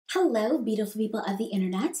Hello, beautiful people of the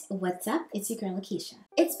internet. What's up? It's your girl, Lakisha.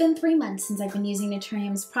 It's been 3 months since I've been using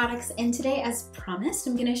Naturium's products, and today, as promised,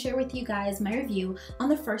 I'm going to share with you guys my review on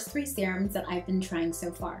the first 3 serums that I've been trying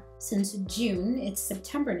so far. Since June, it's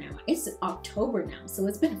September now, it's October now, so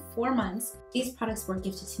it's been 4 months. These products were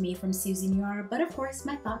gifted to me from Susie Niara, but of course,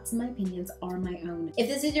 my thoughts and my opinions are my own. If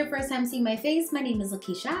this is your first time seeing my face, my name is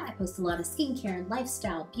Lakisha. I post a lot of skincare,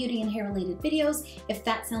 lifestyle, beauty, and hair-related videos. If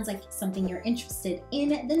that sounds like something you're interested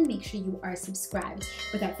in, then make sure you are subscribed.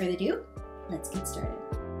 Without further ado, let's get started.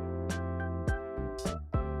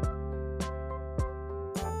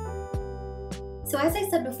 So as I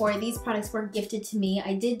said before, these products were gifted to me.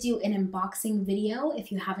 I did do an unboxing video.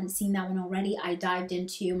 If you haven't seen that one already, I dived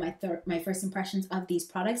into my first impressions of these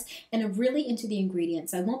products and I'm really into the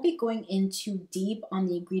ingredients. I won't be going in too deep on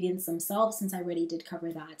the ingredients themselves since I already did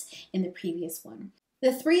cover that in the previous one.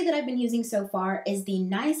 The 3 that I've been using so far is the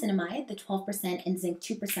niacinamide, the 12% and zinc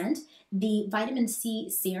 2%, the vitamin C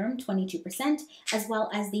serum 22%, as well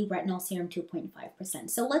as the retinol serum 2.5%.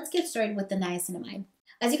 So let's get started with the niacinamide.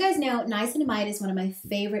 As you guys know, niacinamide is one of my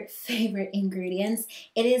favorite ingredients.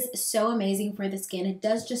 It is so amazing for the skin. It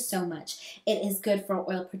does just so much. It is good for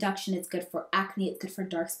oil production. It's good for acne. It's good for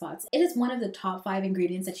dark spots. It is one of the top 5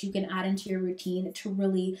 ingredients that you can add into your routine to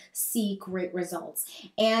really see great results.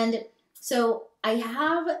 And so I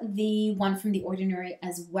have the one from The Ordinary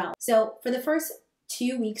as well. So for the first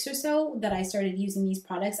 2 weeks or so that I started using these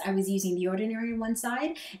products, I was using The Ordinary on one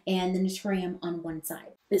side and the Naturium on one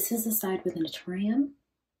side. This is the side with the Naturium.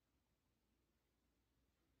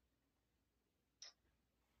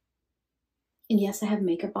 And yes, I have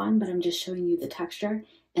makeup on, but I'm just showing you the texture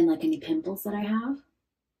and like any pimples that I have.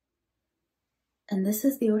 And this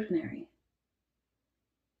is The Ordinary.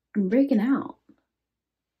 I'm breaking out.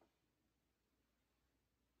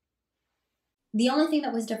 The only thing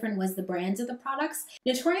that was different was the brands of the products.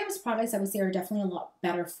 Naturium's products, I would say, are definitely a lot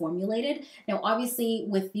better formulated. Now, obviously,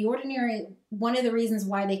 with The Ordinary, one of the reasons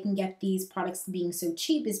why they can get these products being so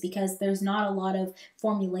cheap is because there's not a lot of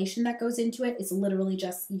formulation that goes into it. It's literally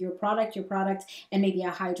just your product, and maybe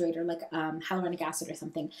a hydrator like hyaluronic acid or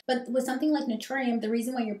something. But with something like Naturium, the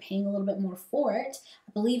reason why you're paying a little bit more for it,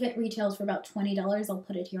 I believe it retails for about $20, I'll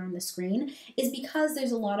put it here on the screen, is because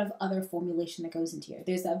there's a lot of other formulation that goes into here.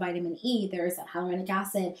 There's that vitamin E, there's that hyaluronic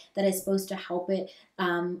acid that is supposed to help it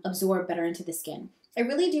absorb better into the skin. I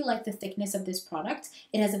really do like the thickness of this product.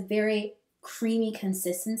 It has a very creamy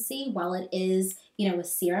consistency while it is, a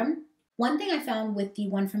serum. One thing I found with the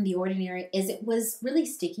one from The Ordinary is it was really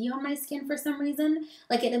sticky on my skin for some reason.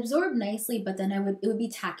 Like it absorbed nicely, but then it would be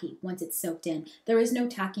tacky once it's soaked in. There is no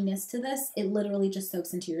tackiness to this. It literally just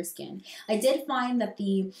soaks into your skin. I did find that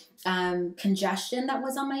the congestion that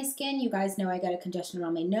was on my skin, you guys know I got a congestion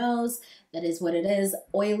around my nose. That is what it is.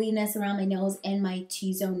 Oiliness around my nose and my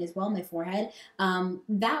T-zone as well, my forehead.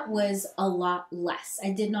 That was a lot less.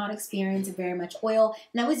 I did not experience very much oil,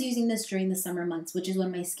 and I was using this during the summer months, which is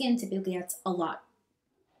when my skin typically gets a lot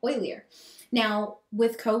oilier. Now,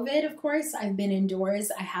 with COVID, of course, I've been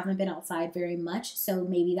indoors. I haven't been outside very much, so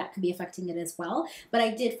maybe that could be affecting it as well. But I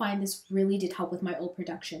did find this really did help with my oil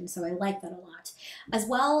production, so I like that a lot. As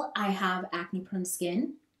well, I have acne-prone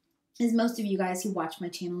skin, as most of you guys who watch my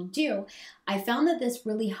channel do. I found that this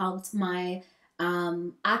really helped my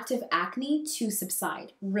active acne to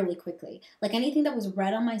subside really quickly. Like anything that was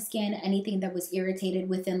red on my skin, anything that was irritated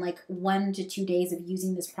within like 1 to 2 days of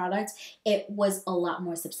using this product, it was a lot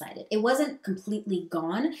more subsided. It wasn't completely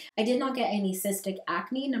gone. I did not get any cystic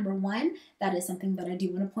acne, number 1. That is something that I do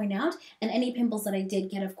want to point out. And any pimples that I did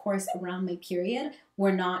get, of course, around my period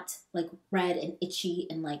were not like red and itchy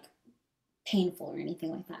and like painful or anything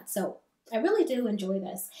like that. So I really do enjoy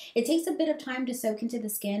this. It takes a bit of time to soak into the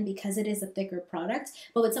skin because it is a thicker product,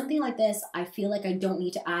 but with something like this, I feel like I don't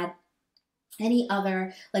need to add any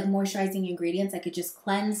other like moisturizing ingredients. I could just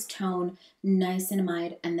cleanse, tone,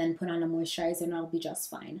 niacinamide, and then put on a moisturizer and I'll be just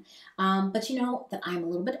fine. But you know that I'm a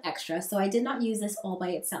little bit extra, so I did not use this all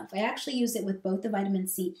by itself. I actually used it with both the vitamin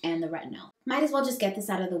C and the retinol. Might as well just get this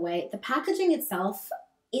out of the way. The packaging itself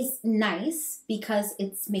is nice because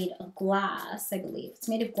it's made of glass, I believe. It's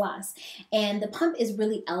made of glass. And the pump is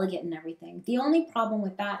really elegant and everything. The only problem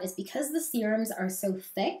with that is because the serums are so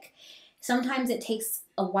thick, sometimes it takes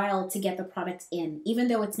a while to get the product in. Even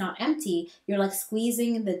though it's not empty, you're like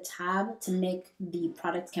squeezing the tab to make the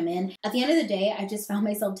product come in. At the end of the day, I just found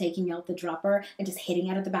myself taking out the dropper and just hitting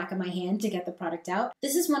it at the back of my hand to get the product out.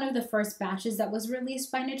 This is one of the first batches that was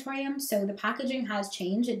released by Naturium, so the packaging has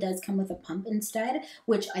changed. It does come with a pump instead,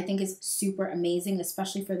 which I think is super amazing,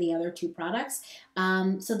 especially for the other two products.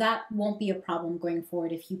 So that won't be a problem going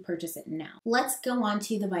forward if you purchase it now. Let's go on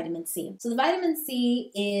to the vitamin C. So the vitamin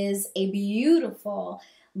C is a beautiful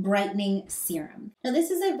brightening serum. Now this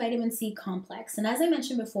is a vitamin C complex, and as I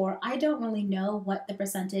mentioned before, I don't really know what the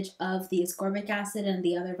percentage of the ascorbic acid and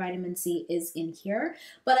the other vitamin C is in here,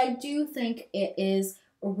 but I do think it is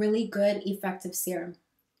a really good effective serum.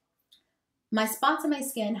 My spots on my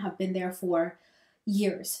skin have been there for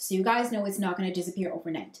years, so you guys know it's not going to disappear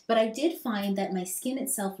overnight, but I did find that my skin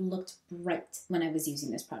itself looked bright when I was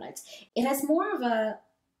using this product. It has more of a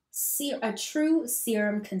true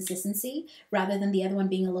serum consistency rather than the other one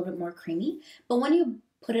being a little bit more creamy. But when you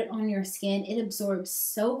put it on your skin, it absorbs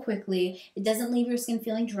so quickly. It doesn't leave your skin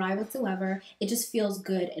feeling dry whatsoever. It just feels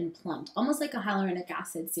good and plump, almost like a hyaluronic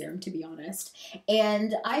acid serum, to be honest.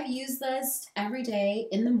 And I've used this every day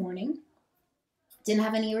in the morning. Didn't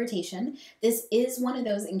have any irritation. This is one of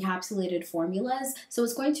those encapsulated formulas, so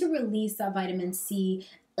it's going to release that vitamin C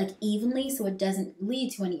like evenly so it doesn't lead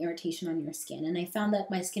to any irritation on your skin. And I found that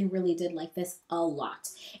my skin really did like this a lot.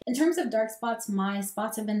 In terms of dark spots, my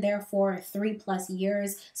spots have been there for 3+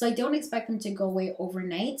 years, so I don't expect them to go away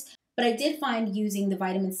overnight. But I did find using the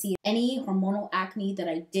vitamin C, any hormonal acne that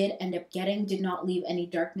I did end up getting did not leave any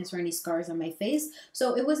darkness or any scars on my face.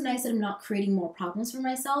 So it was nice that I'm not creating more problems for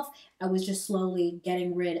myself. I was just slowly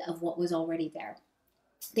getting rid of what was already there.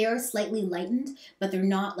 They are slightly lightened, but they're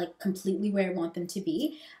not like completely where I want them to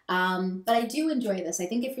be. But I do enjoy this. I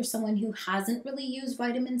think if you're someone who hasn't really used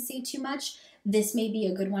vitamin C too much, this may be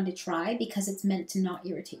a good one to try because it's meant to not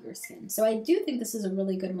irritate your skin. So I do think this is a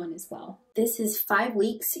really good one as well. This is 5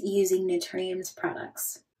 weeks using Naturium's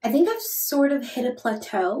products. I think I've sort of hit a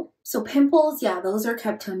plateau. So pimples, yeah, those are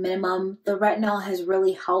kept to a minimum. The retinol has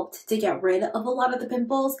really helped to get rid of a lot of the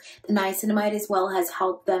pimples. The niacinamide as well has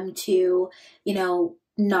helped them to, you know,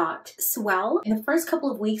 not swell. In the first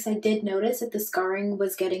couple of weeks, I did notice that the scarring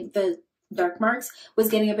was getting, the dark marks was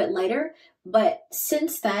getting a bit lighter. But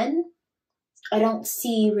since then, I don't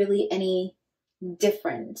see really any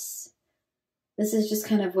difference. This is just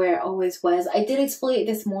kind of where it always was. I did exfoliate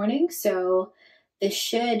this morning, so this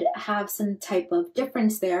should have some type of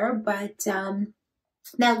difference there. But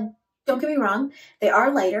now, don't get me wrong, they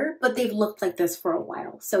are lighter, but they've looked like this for a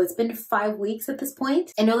while. So it's been 5 weeks at this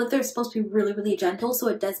point. I know that they're supposed to be really, really gentle, so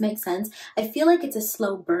it does make sense. I feel like it's a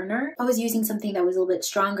slow burner. If I was using something that was a little bit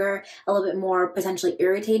stronger, a little bit more potentially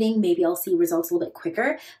irritating, maybe I'll see results a little bit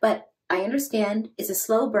quicker. But I understand it's a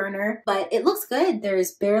slow burner, but it looks good.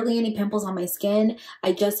 There's barely any pimples on my skin.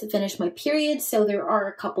 I just finished my period, so there are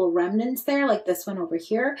a couple remnants there, like this one over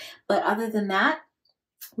here. But other than that,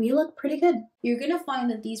 we look pretty good. You're going to find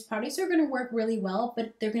that these products are going to work really well,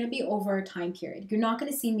 but they're going to be over a time period. You're not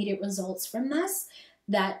going to see immediate results from this.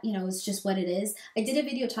 That, you know, is just what it is. I did a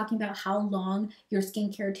video talking about how long your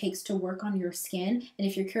skincare takes to work on your skin. And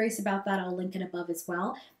if you're curious about that, I'll link it above as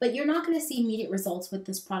well. But you're not going to see immediate results with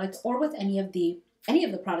this product or with any of the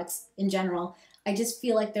products in general. I just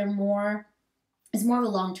feel like it's more of a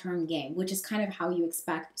long-term game, which is kind of how you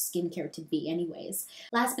expect skincare to be anyways.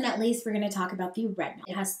 Last but not least, we're going to talk about the retinol.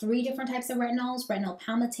 It has 3 different types of retinols: retinol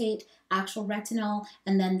palmitate, actual retinol,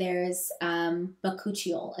 and then there's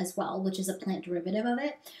bakuchiol as well, which is a plant derivative of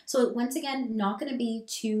it. So once again, not going to be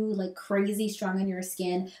too like crazy strong on your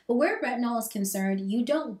skin, but where retinol is concerned, you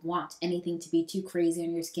don't want anything to be too crazy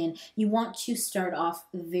on your skin. You want to start off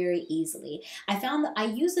very easily. I found that I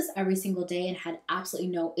use this every single day and had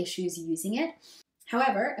absolutely no issues using it.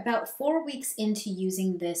 However, about 4 weeks into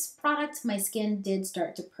using this product, my skin did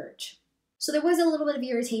start to purge. So there was a little bit of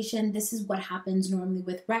irritation. This is what happens normally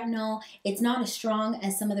with retinol. It's not as strong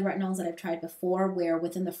as some of the retinols that I've tried before, where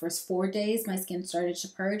within the first 4 days, my skin started to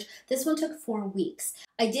purge. This one took 4 weeks.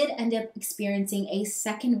 I did end up experiencing a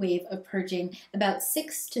second wave of purging about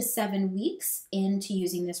 6 to 7 weeks into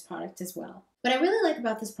using this product as well. What I really like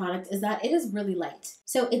about this product is that it is really light.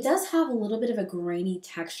 So it does have a little bit of a grainy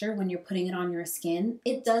texture when you're putting it on your skin.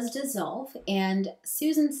 It does dissolve, and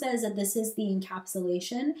Susan says that this is the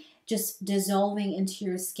encapsulation just dissolving into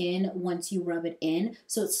your skin once you rub it in.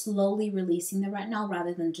 So it's slowly releasing the retinol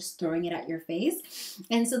rather than just throwing it at your face.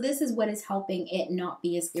 And so this is what is helping it not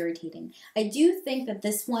be as irritating. I do think that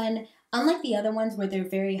this one, unlike the other ones where they're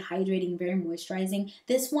very hydrating, very moisturizing,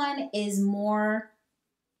 this one is more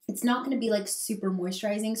It's not going to be like super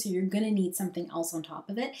moisturizing, so you're going to need something else on top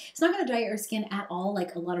of it. It's not going to dry your skin at all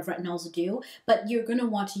like a lot of retinols do, but you're going to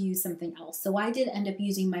want to use something else. So I did end up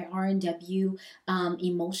using my R&W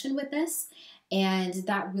emulsion with this, and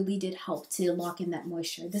that really did help to lock in that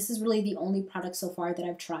moisture. This is really the only product so far that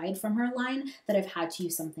I've tried from her line that I've had to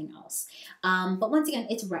use something else. But once again,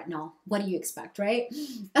 it's retinol. What do you expect, right?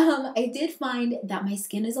 I did find that my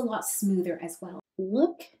skin is a lot smoother as well.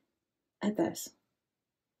 Look at this.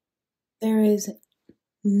 There is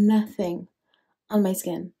nothing on my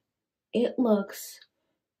skin. It looks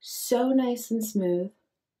so nice and smooth.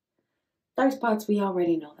 Dark spots, we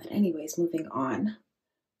already know that. Anyways, moving on.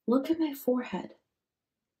 Look at my forehead.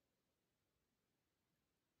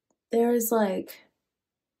 There is like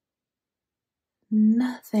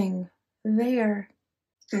nothing there.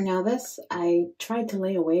 Now this, I tried to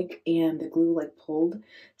lay a wig and the glue like pulled.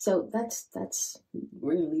 So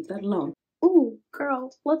we're gonna leave that alone. Ooh,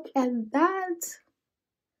 girl, look at that.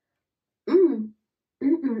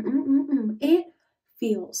 It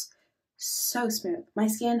feels so smooth. My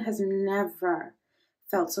skin has never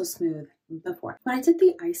felt so smooth before. When I did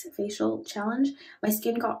the ice facial challenge, my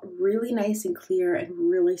skin got really nice and clear and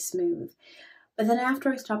really smooth. But then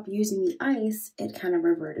after I stopped using the ice, it kind of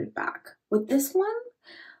reverted back. With this one,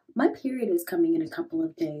 my period is coming in a couple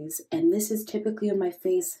of days, and this is typically when my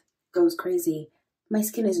face goes crazy. My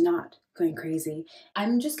skin is not going crazy.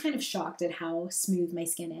 I'm just kind of shocked at how smooth my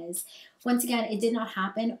skin is. Once again, it did not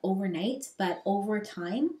happen overnight, but over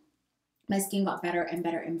time, my skin got better and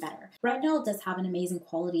better and better. Retinol does have an amazing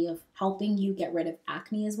quality of helping you get rid of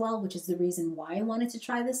acne as well, which is the reason why I wanted to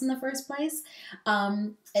try this in the first place.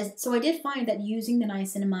 So I did find that using the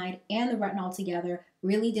niacinamide and the retinol together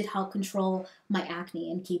really did help control my acne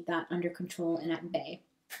and keep that under control and at bay.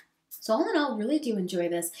 So all in all, really do enjoy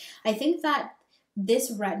this. I think that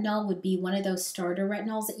this retinol would be one of those starter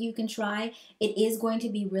retinols that you can try. It is going to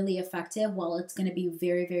be really effective while it's going to be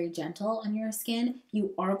very, very gentle on your skin.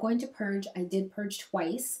 You are going to purge. I did purge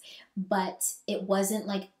twice, but it wasn't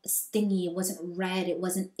like stingy. It wasn't red. It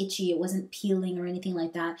wasn't itchy. It wasn't peeling or anything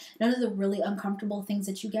like that. None of the really uncomfortable things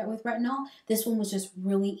that you get with retinol. This one was just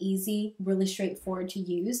really easy, really straightforward to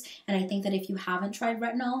use. And I think that if you haven't tried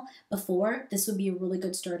retinol before, this would be a really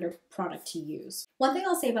good starter product to use. One thing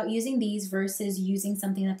I'll say about using these versus using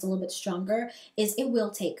something that's a little bit stronger is it will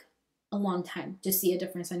take a long time to see a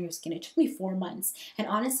difference on your skin. It took me 4 months. And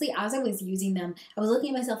honestly, as I was using them, I was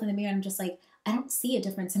looking at myself in the mirror and I'm just like, I don't see a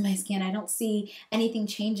difference in my skin. I don't see anything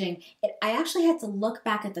changing. I actually had to look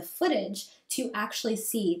back at the footage to actually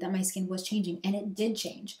see that my skin was changing, and it did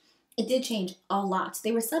change. It did change a lot.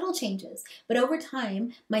 They were subtle changes, but over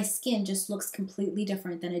time, my skin just looks completely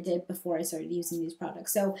different than it did before I started using these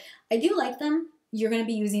products. So I do like them. You're going to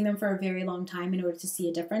be using them for a very long time in order to see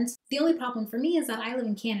a difference. The only problem for me is that I live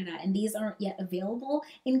in Canada and these aren't yet available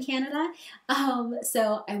in Canada.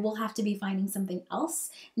 So I will have to be finding something else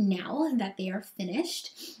now that they are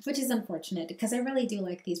finished, which is unfortunate because I really do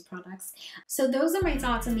like these products. So those are my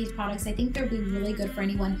thoughts on these products. I think they'll be really good for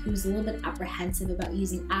anyone who's a little bit apprehensive about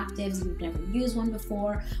using actives, you've never used one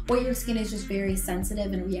before, or your skin is just very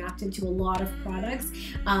sensitive and reactive to a lot of products.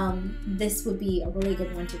 This would be a really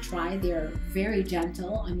good one to try. They're very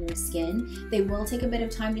gentle on your skin. They will take a bit of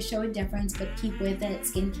time to show a difference, but keep with it.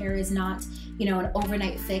 Skincare is not, an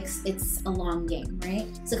overnight fix. It's a long game, right?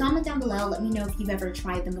 So comment down below. Let me know if you've ever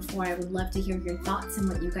tried them before. I would love to hear your thoughts and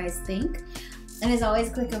what you guys think. And as always,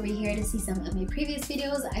 click over here to see some of my previous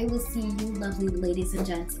videos. I will see you lovely ladies and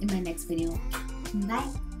gents in my next video.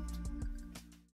 Bye.